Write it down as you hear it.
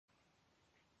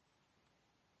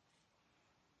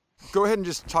go ahead and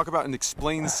just talk about and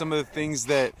explain some of the things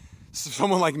that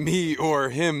someone like me or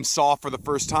him saw for the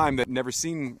first time that never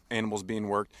seen animals being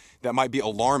worked that might be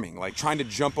alarming, like trying to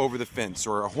jump over the fence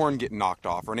or a horn getting knocked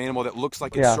off or an animal that looks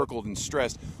like it's circled and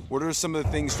stressed. What are some of the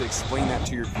things to explain that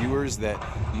to your viewers that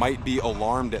might be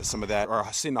alarmed at some of that or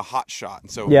seeing a hot shot?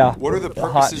 And so what are the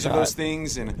purposes of those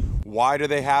things and why do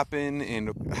they happen,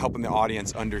 and helping the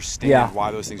audience understand why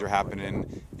those things are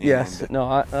happening? Yes, no,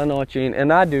 I know what you mean,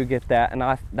 and I do get that,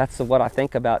 and that's what I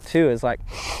think about too, is like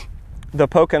the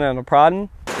poking and the prodding.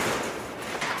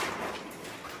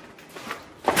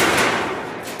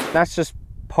 That's just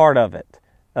part of it.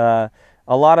 A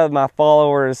lot of my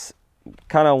followers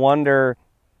kind of wonder,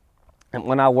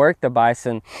 when I work the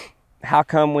bison, how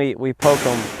come we poke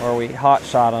them or we hot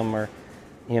shot them, or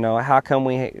how come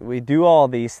we do all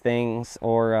these things,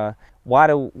 or why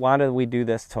do we do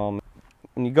this to them?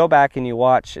 And you go back and you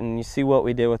watch and you see what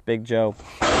we did with Big Joe.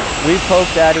 We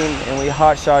poked at him and we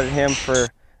hot shotted him for,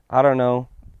 I don't know,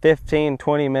 15,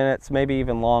 20 minutes, maybe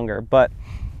even longer. But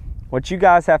what you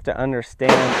guys have to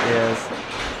understand is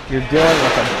you're dealing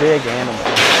with a big animal.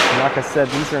 And like I said,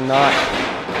 these are not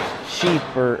sheep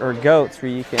or goats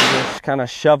where you can just kind of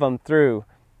shove them through.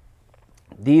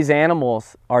 These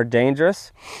animals are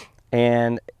dangerous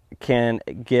and can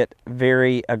get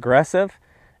very aggressive.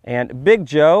 And Big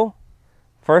Joe,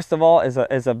 first of all, is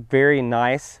a very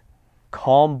nice,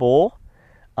 calm bull.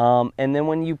 And then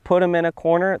when you put him in a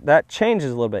corner, that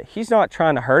changes a little bit. He's not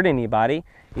trying to hurt anybody.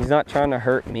 He's not trying to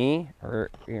hurt me or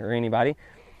anybody.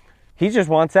 He just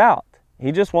wants out.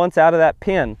 He just wants out of that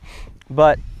pen.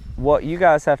 But what you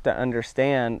guys have to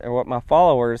understand, or what my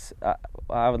followers,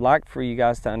 I would like for you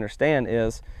guys to understand,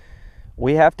 is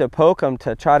we have to poke them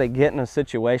to try to get into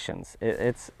situations.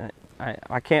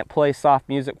 I can't play soft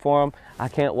music for them. I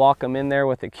can't walk them in there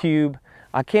with a cube.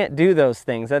 I can't do those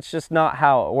things. That's just not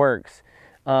how it works.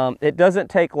 It doesn't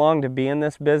take long to be in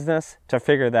this business to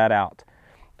figure that out.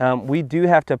 We do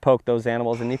have to poke those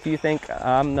animals, and if you think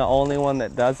I'm the only one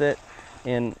that does it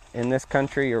in this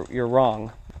country, you're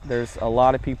wrong. There's a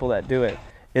lot of people that do it.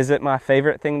 Is it my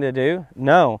favorite thing to do?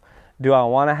 No. Do I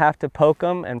want to have to poke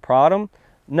them and prod them?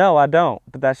 No, I don't,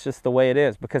 but that's just the way it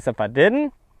is, because if I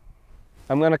didn't,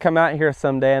 I'm going to come out here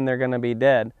someday and they're going to be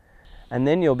dead, and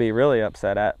then you'll be really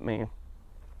upset at me.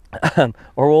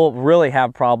 Or we'll really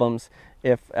have problems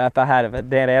if I had a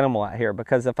dead animal out here,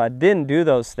 because if I didn't do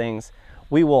those things,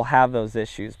 we will have those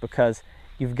issues, because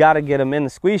you've got to get them in the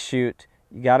squeeze chute.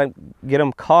 You got to get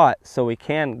them caught so we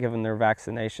can give them their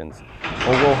vaccinations,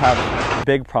 or we'll have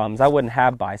big problems. I wouldn't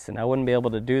have bison. I wouldn't be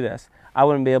able to do this. I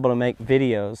wouldn't be able to make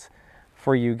videos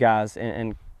for you guys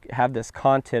and have this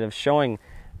content of showing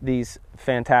these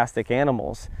fantastic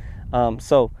animals.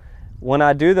 So when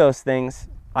I do those things,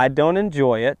 I don't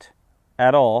enjoy it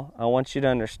at all. I want you to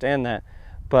understand that.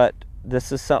 But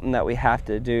this is something that we have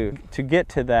to do to get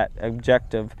to that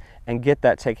objective and get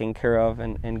that taken care of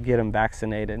and get them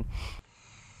vaccinated.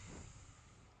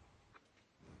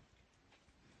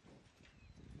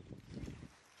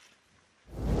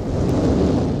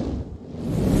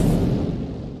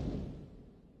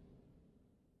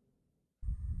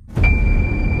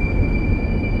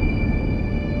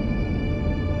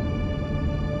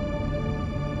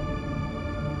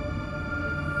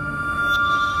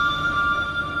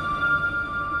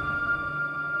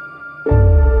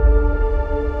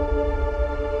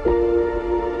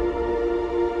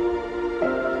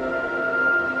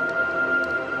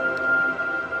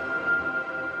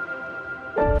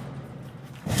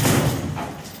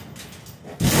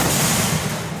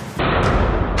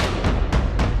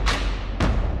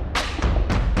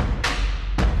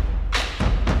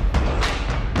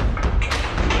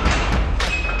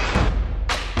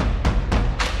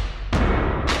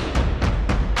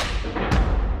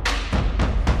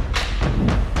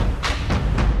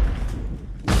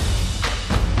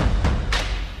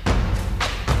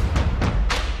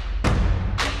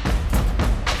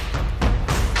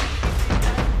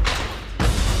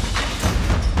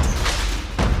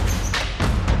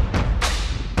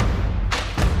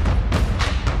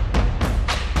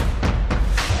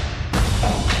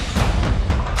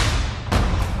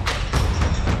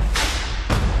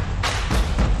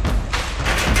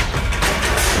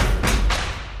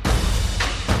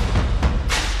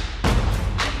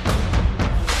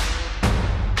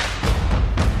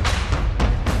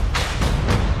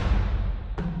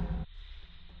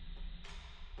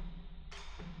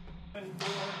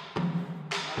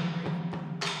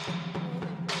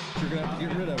 You're gonna have to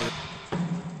get rid of it.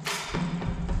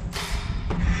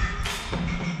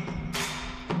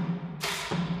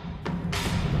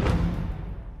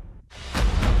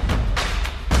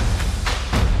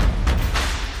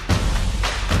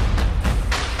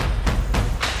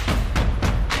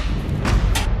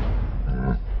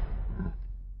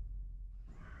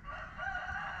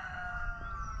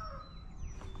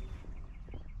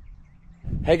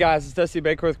 Hey guys, it's Dusty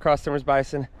Baker with Cross Timbers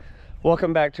Bison.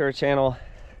 Welcome back to our channel.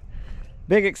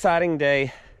 Big exciting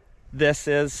day. This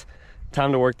is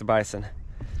time to work the bison.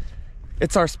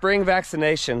 It's our spring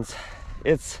vaccinations.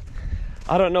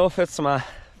 I don't know if it's my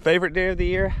favorite day of the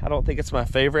year. I don't think it's my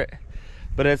favorite,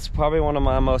 but it's probably one of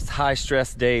my most high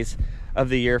stress days of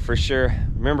the year for sure.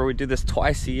 Remember, we do this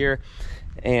twice a year,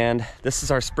 and this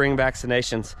is our spring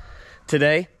vaccinations.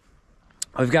 Today,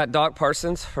 we've got Doc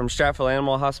Parsons from Stratfield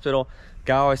Animal Hospital.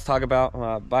 Guy I always talk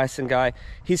about, bison guy.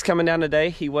 He's coming down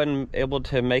today. He wasn't able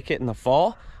to make it in the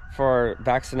fall for our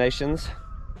vaccinations.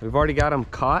 We've already got him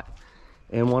caught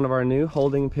in one of our new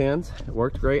holding pens. It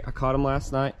worked great. I caught him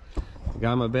last night.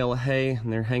 Got him a bale of hay,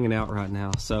 and they're hanging out right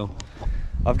now. So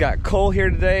I've got Cole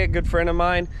here today, a good friend of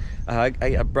mine.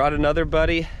 I brought another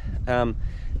buddy,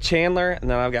 Chandler, and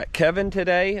then I've got Kevin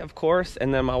today, of course,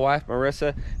 and then my wife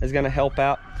Marissa is going to help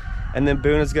out. And then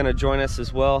Boone is going to join us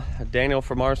as well. Daniel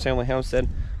from Mars Family Homestead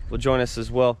will join us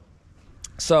as well.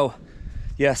 So,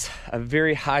 yes, a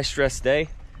very high stress day.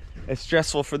 It's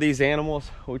stressful for these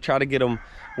animals. We try to get them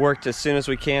worked as soon as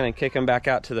we can and kick them back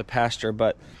out to the pasture.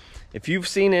 But if you've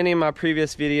seen any of my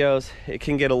previous videos, it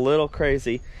can get a little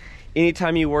crazy.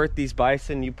 Anytime you work these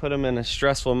bison, you put them in a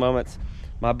stressful moments.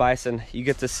 My bison, you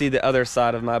get to see the other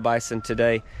side of my bison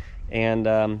today.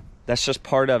 And that's just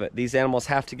part of it. These animals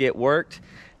have to get worked.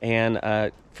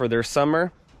 And for their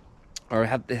summer, or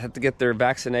they have to get their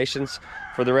vaccinations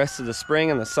for the rest of the spring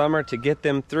and the summer to get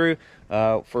them through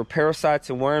for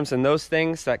parasites and worms and those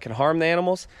things that can harm the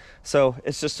animals. So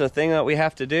it's just a thing that we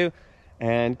have to do.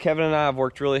 And Kevin and I have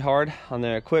worked really hard on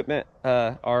the equipment,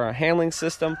 our handling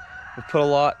system. We've put a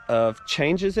lot of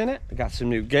changes in it. We got some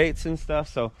new gates and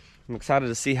stuff, so I'm excited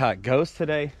to see how it goes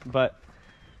today. But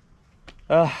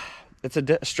it's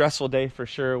a stressful day for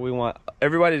sure. We want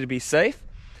everybody to be safe,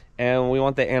 and we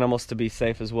want the animals to be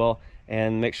safe as well,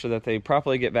 and make sure that they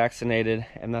properly get vaccinated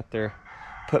and that they're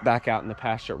put back out in the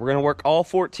pasture. We're gonna work all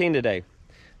 14 today.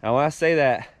 Now when I say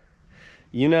that,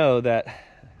 you know that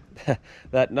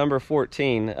that number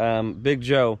 14, Big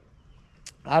Joe,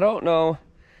 I don't know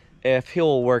if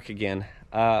he'll work again.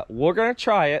 We're gonna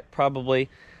try it probably.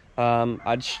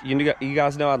 You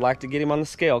guys know I'd like to get him on the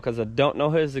scale because I don't know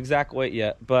his exact weight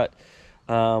yet, but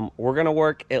we're gonna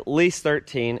work at least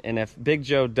 13, and if Big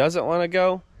Joe doesn't want to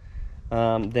go,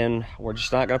 then we're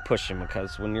just not gonna push him,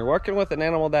 because when you're working with an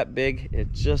animal that big,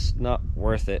 it's just not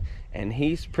worth it. And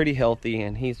he's pretty healthy,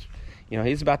 and he's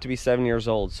about to be 7 years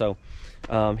old, so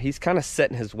he's kind of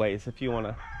set in his ways, if you want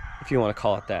to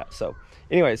call it that. So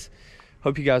anyways,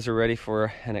 hope you guys are ready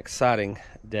for an exciting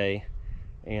day.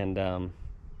 And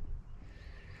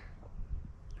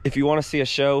if you want to see a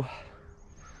show,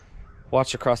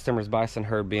 watch the Cross Timbers bison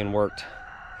herd being worked.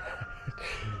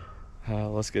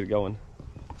 Let's get it going.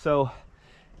 So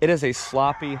it is a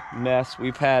sloppy mess.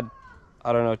 We've had,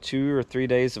 I don't know, 2 or 3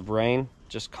 days of rain,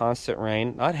 just constant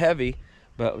rain, not heavy,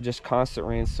 but just constant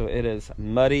rain. So it is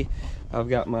muddy. I've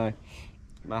got my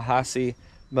high-C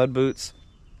mud boots,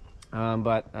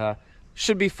 but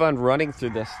should be fun running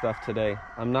through this stuff today.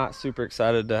 I'm not super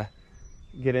excited to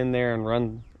get in there and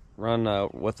run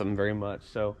with them very much.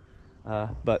 So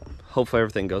but hopefully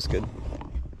everything goes good.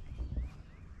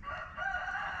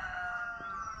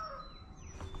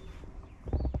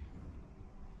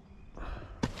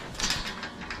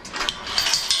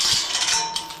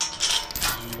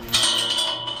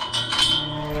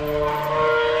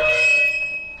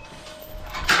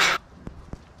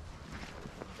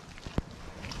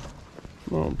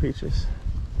 Come on, Peaches.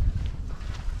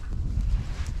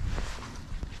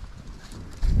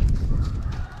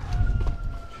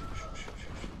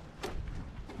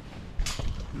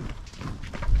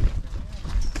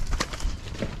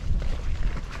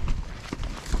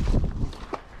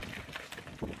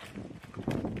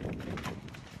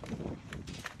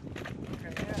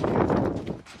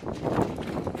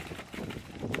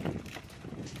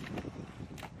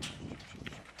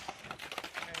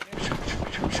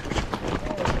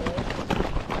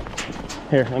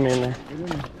 Here, let me in there.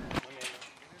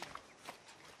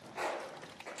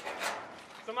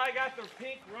 Somebody got the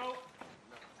pink rope?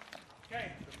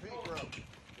 Okay. The pink rope.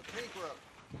 The pink rope.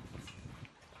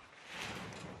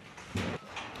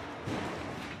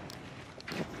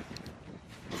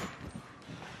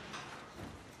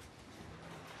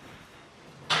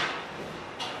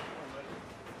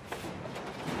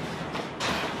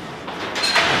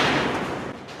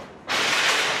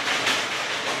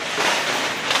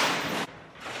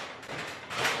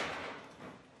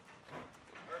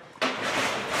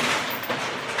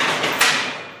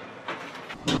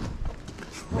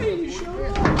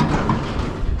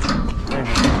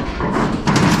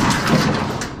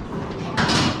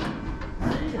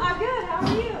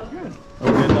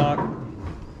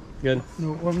 Good?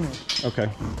 No, one more. Okay.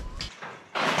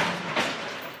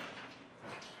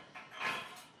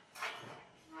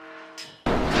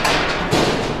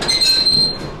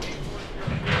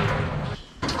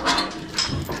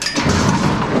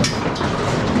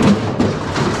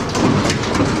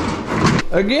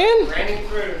 Again? Raining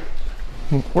through.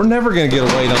 We're never gonna get a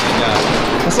weight on that guy.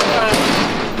 That's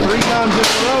like 3 times in a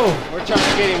row. We're trying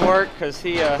to get him work because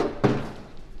he,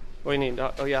 we need,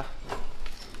 oh yeah.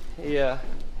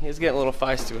 He's getting a little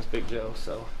feisty with Big Joe,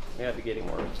 so we had to get him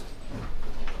worked.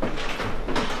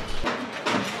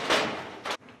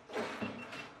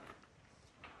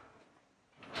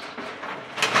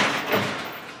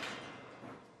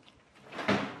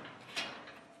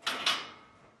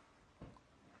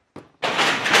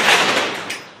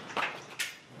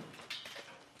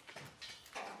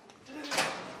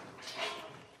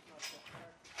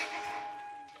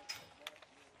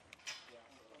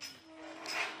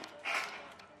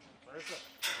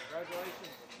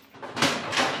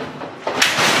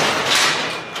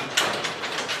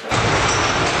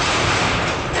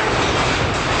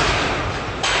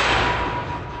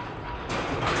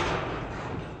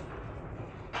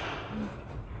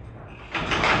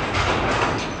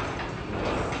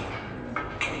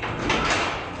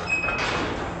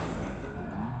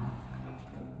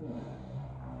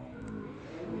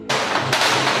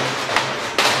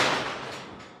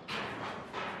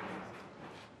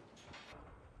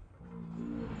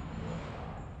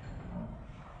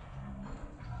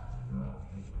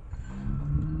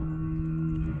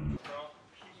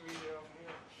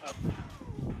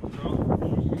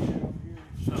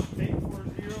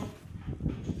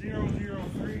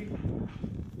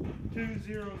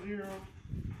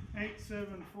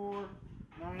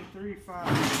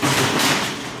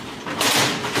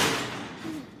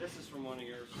 This is from one of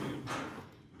yours too.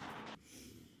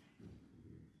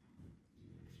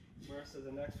 Marissa,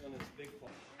 the next one is Big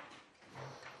Plum.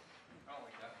 I don't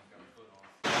like that one, got a foot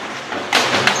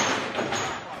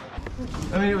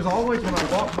on. I mean, it was always when I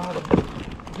walked by the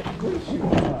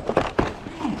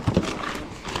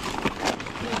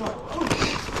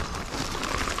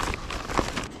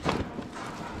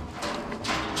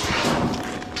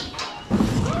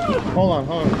Hold on.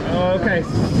 Oh, okay.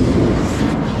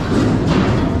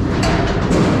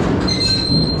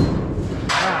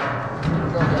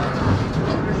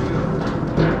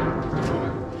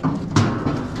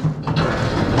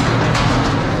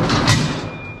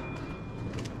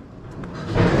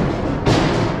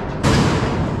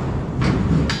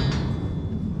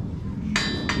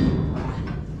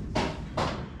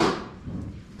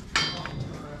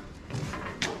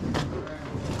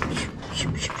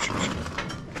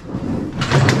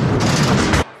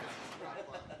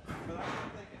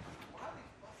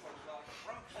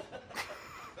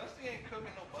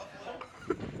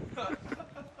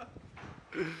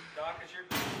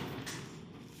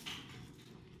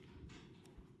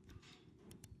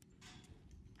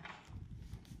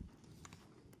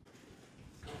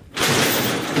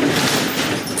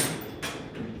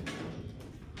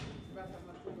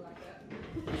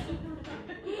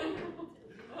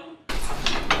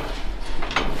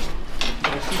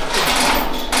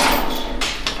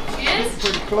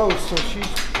 close, so she's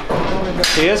only got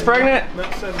She is pregnant?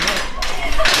 about 7 months.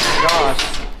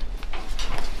 Gosh.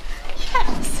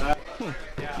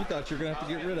 You thought you were gonna have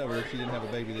to get rid of her if she didn't have a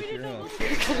baby this year, huh?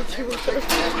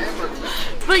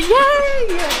 But yay!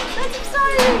 That's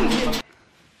exciting!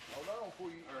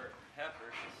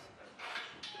 Heifer.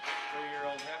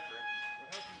 3-year-old heifer.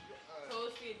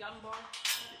 Supposed to be a gun bar.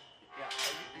 Yeah.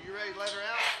 Are you ready to let her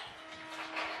out?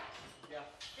 Yeah.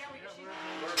 Yeah, we can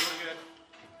We're good.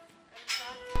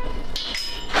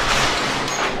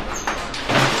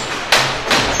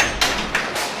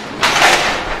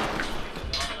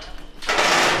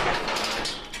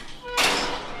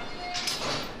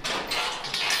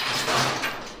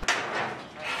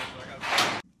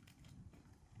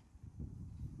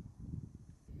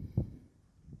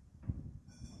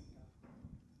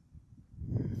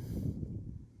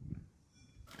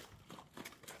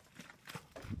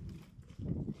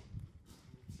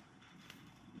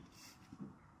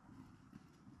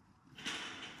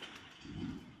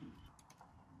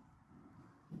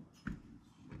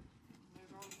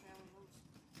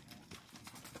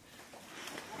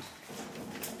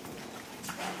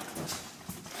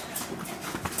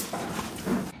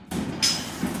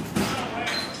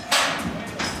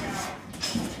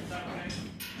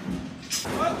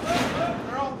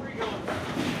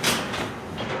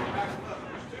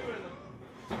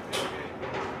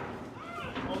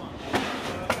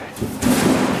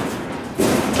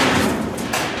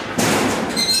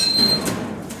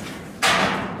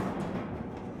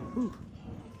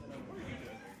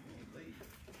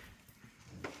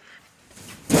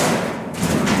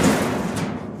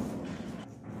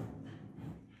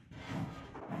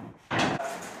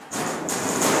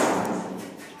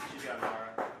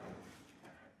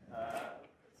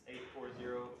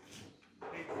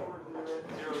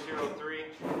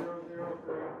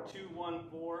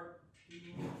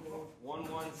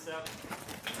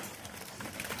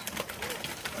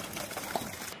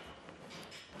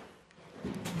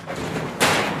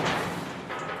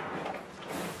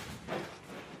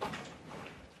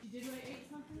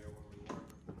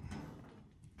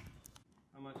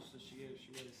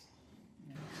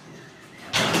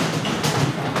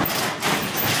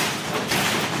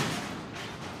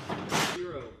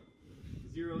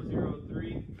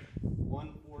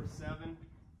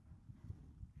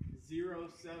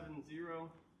 070.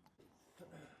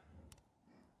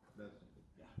 That's,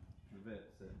 the vet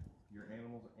said your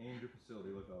animals and your facility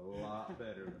look a lot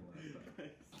better than last time.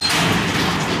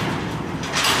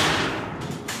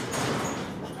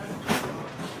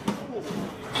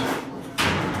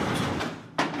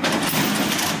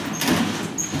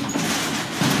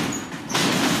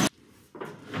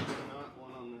 Not one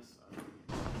on this side.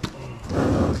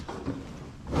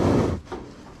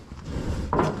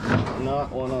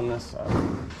 Not one on this side.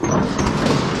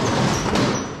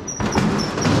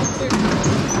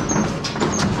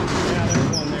 Yeah, there's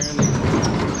one there.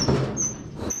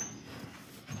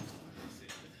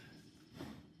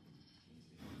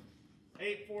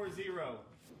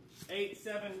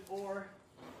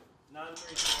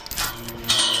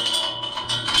 840-874-933.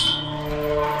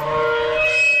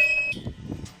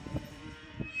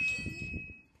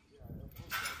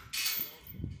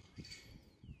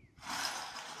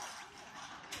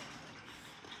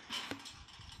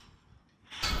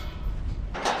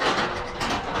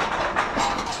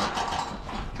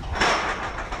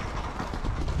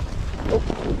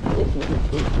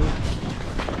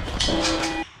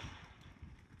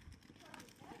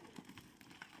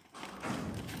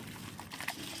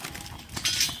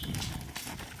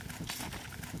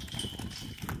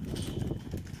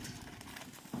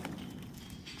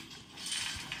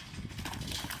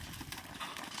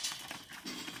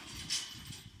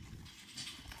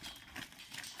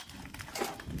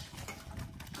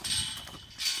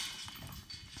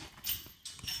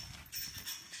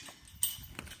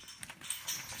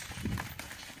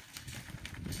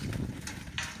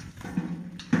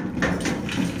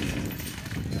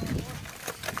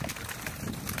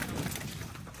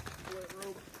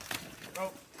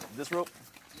 This rope?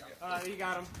 You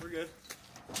got him. We're good.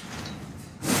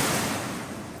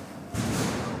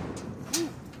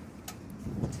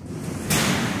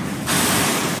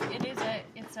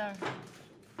 It's a.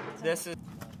 This is.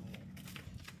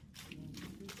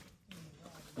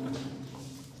 There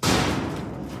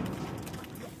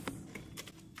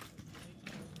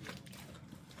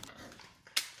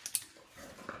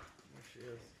she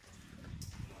is.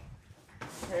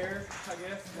 Hair, I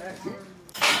guess.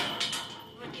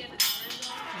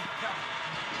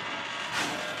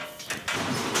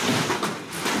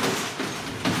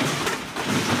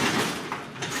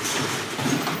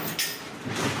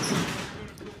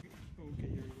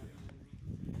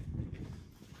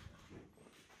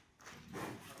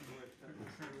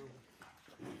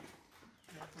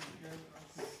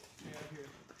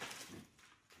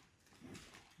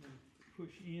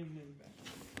 Push in and back.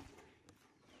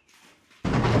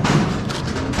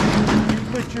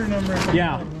 Put your number in.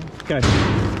 Yeah. Okay.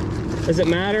 Does it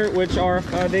matter which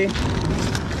RFID?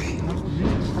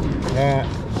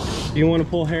 Do you want to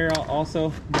pull hair out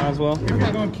also? Might as well. You're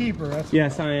not going to keep her.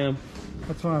 Yes, I am.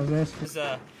 That's what I was asking.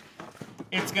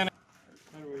 It's gonna.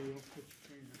 How do you put your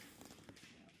finger?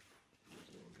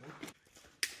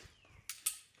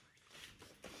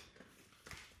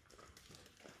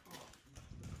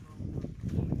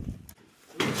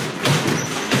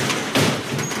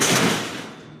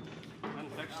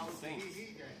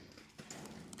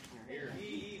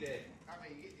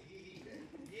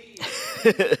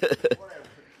 It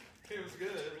was good.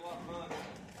 It was a lot of fun.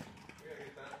 We gotta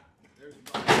get that. There's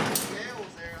Gail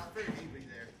was there. I figured he'd be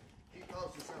there. He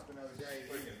posted something the other day.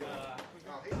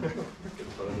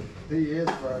 He is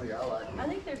funny. I like him. I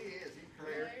think they're. He is. He's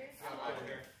clear. I like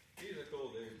him. He's a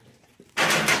cool dude.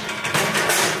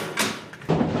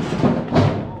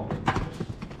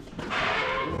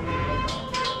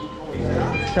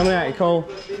 Coming at you, Cole.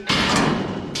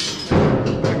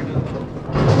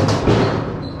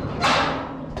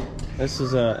 This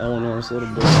is Eleanor's little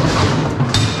boy.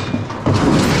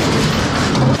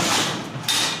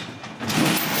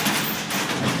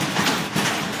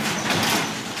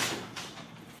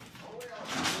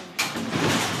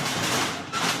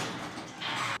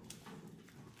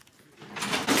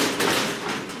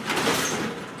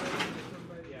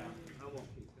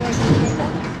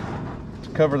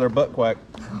 Cover their butt quack.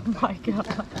 Oh my god.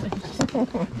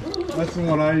 That's the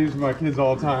one I use with my kids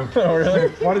all the time. Oh, really?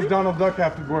 Why does Donald Duck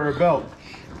have to wear a belt?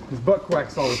 His butt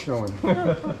quack's always showing.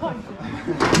 Freaking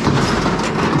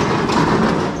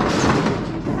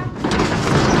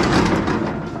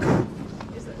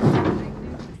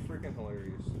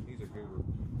hilarious. He's a guru.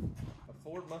 A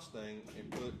Ford Mustang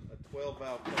and put a 12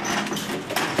 valve.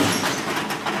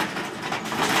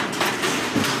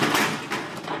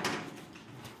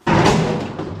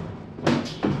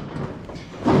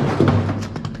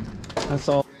 That's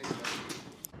all.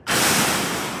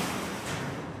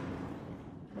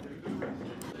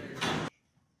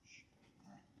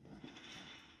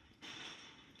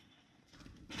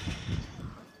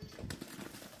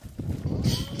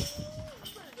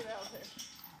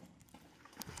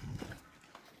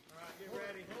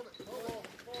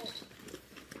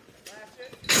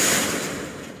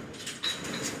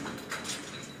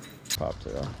 drop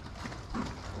too.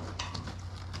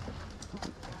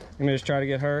 Let me just try to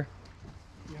get her.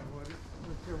 Yeah,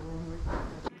 whichever one we.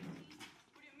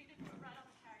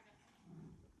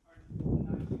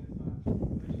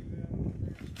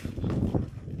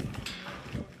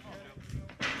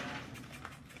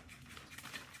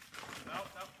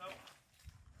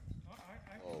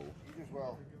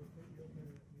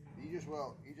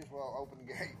 You just well open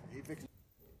the gate. He fixed.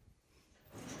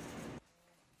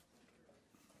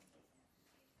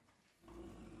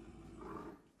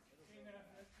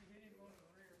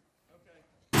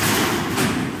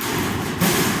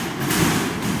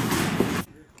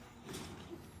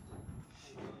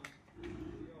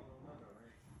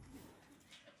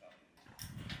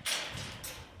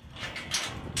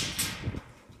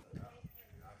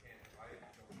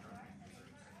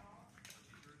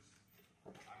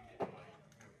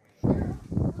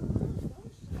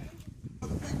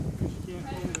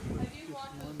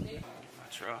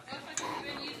 Truck.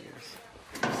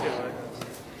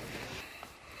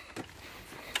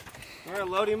 We're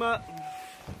gonna load him up.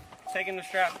 Take him to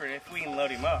Stratford if we can load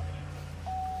him up.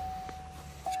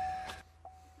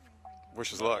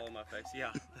 Wish us luck. Oh, my face.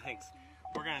 Yeah, thanks.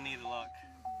 We're gonna need the luck.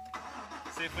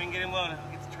 See if we can get him loaded.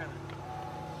 I'll get the trailer.